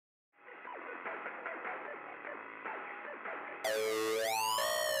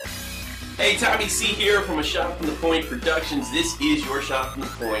Hey, Tommy C here from a Shot from the Point Productions. This is your Shot from the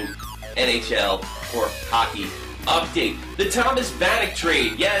Point NHL or hockey update. The Thomas Vanek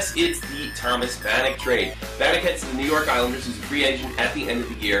trade. Yes, it's the Thomas Vanek trade. Vanek heads to the New York Islanders as a free agent at the end of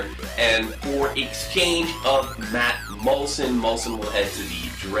the year, and for exchange of Matt Moulson. Moulson will head to the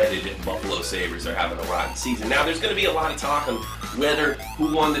dreaded Buffalo Sabres. They're having a rotten season. Now, there's going to be a lot of talk on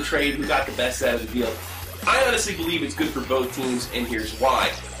who won the trade, who got the best out of the deal. I honestly believe it's good for both teams, and here's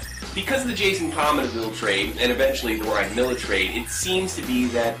why. Because of the Jason Pominville trade, and eventually the Ryan Miller trade, it seems to be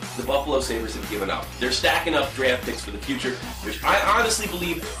that the Buffalo Sabres have given up. They're stacking up draft picks for the future, which I honestly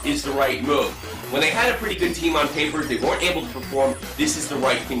believe is the right move. When they had a pretty good team on paper, they weren't able to perform. This is the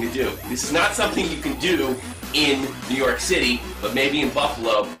right thing to do. This is not something you can do in New York City, but maybe in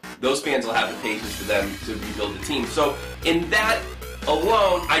Buffalo, those fans will have the patience for them to rebuild the team. So in that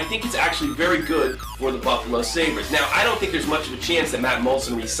alone, I think it's actually very good for the Buffalo Sabres. Now, I don't think there's much of a chance that Matt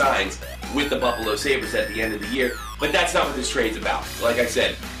Moulson re-signs with the Buffalo Sabres at the end of the year, but that's not what this trade's about. Like I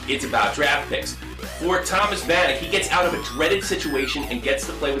said, it's about draft picks. For Thomas Vanek, he gets out of a dreaded situation and gets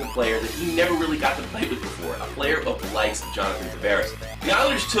to play with a player that he never really got to play with before, a player of the likes of Jonathan Tavares. The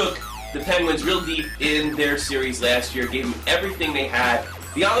Islanders took the Penguins real deep in their series last year, gave them everything they had.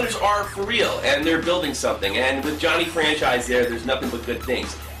 The Islanders are for real, and they're building something, and with Johnny Franchise there, there's nothing but good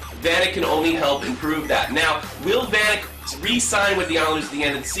things. Vanek can only help improve that. Now, will Vanek re-sign with the Islanders at the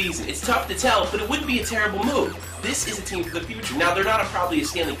end of the season? It's tough to tell, but it wouldn't be a terrible move. This is a team for the future. Now, they're not probably a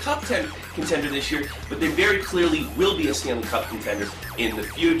Stanley Cup contender this year, but they very clearly will be a Stanley Cup contender in the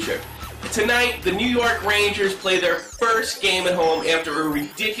future. Tonight, the New York Rangers play their first game at home after a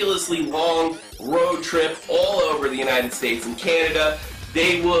ridiculously long road trip all over the United States and Canada.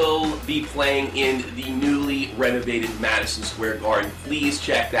 They will be playing in the newly renovated Madison Square Garden. Please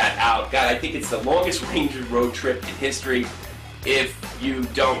check that out. God, I think it's the longest Rangers road trip in history, if you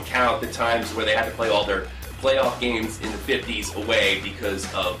don't count the times where they had to play all their playoff games in the 50s away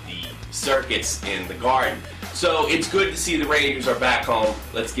because of the circuits in the Garden. So it's good to see the Rangers are back home.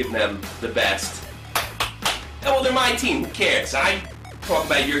 Let's give them the best. And well, they're my team. Who cares? I talk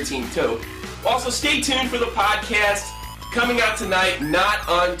about your team too. Also, stay tuned for the podcast coming out tonight, not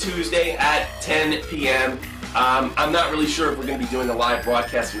on Tuesday at 10 p.m. I'm not really sure if we're going to be doing a live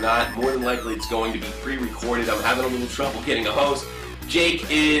broadcast or not. More than likely, it's going to be pre-recorded. I'm having a little trouble getting a host. Jake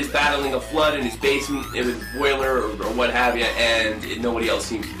is battling a flood in his basement with a boiler or what have you, and nobody else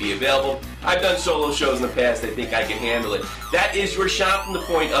seems to be available. I've done solo shows in the past. I think I can handle it. That is your Shot from the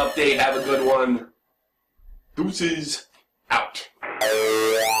Point update. Have a good one. Deuces out.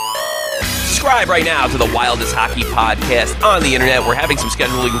 Subscribe right now to the Wildest Hockey Podcast on the internet. We're having some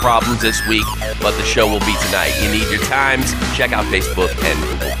scheduling problems this week, but the show will be tonight. You need your times. Check out Facebook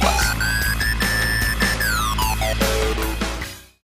and Google+.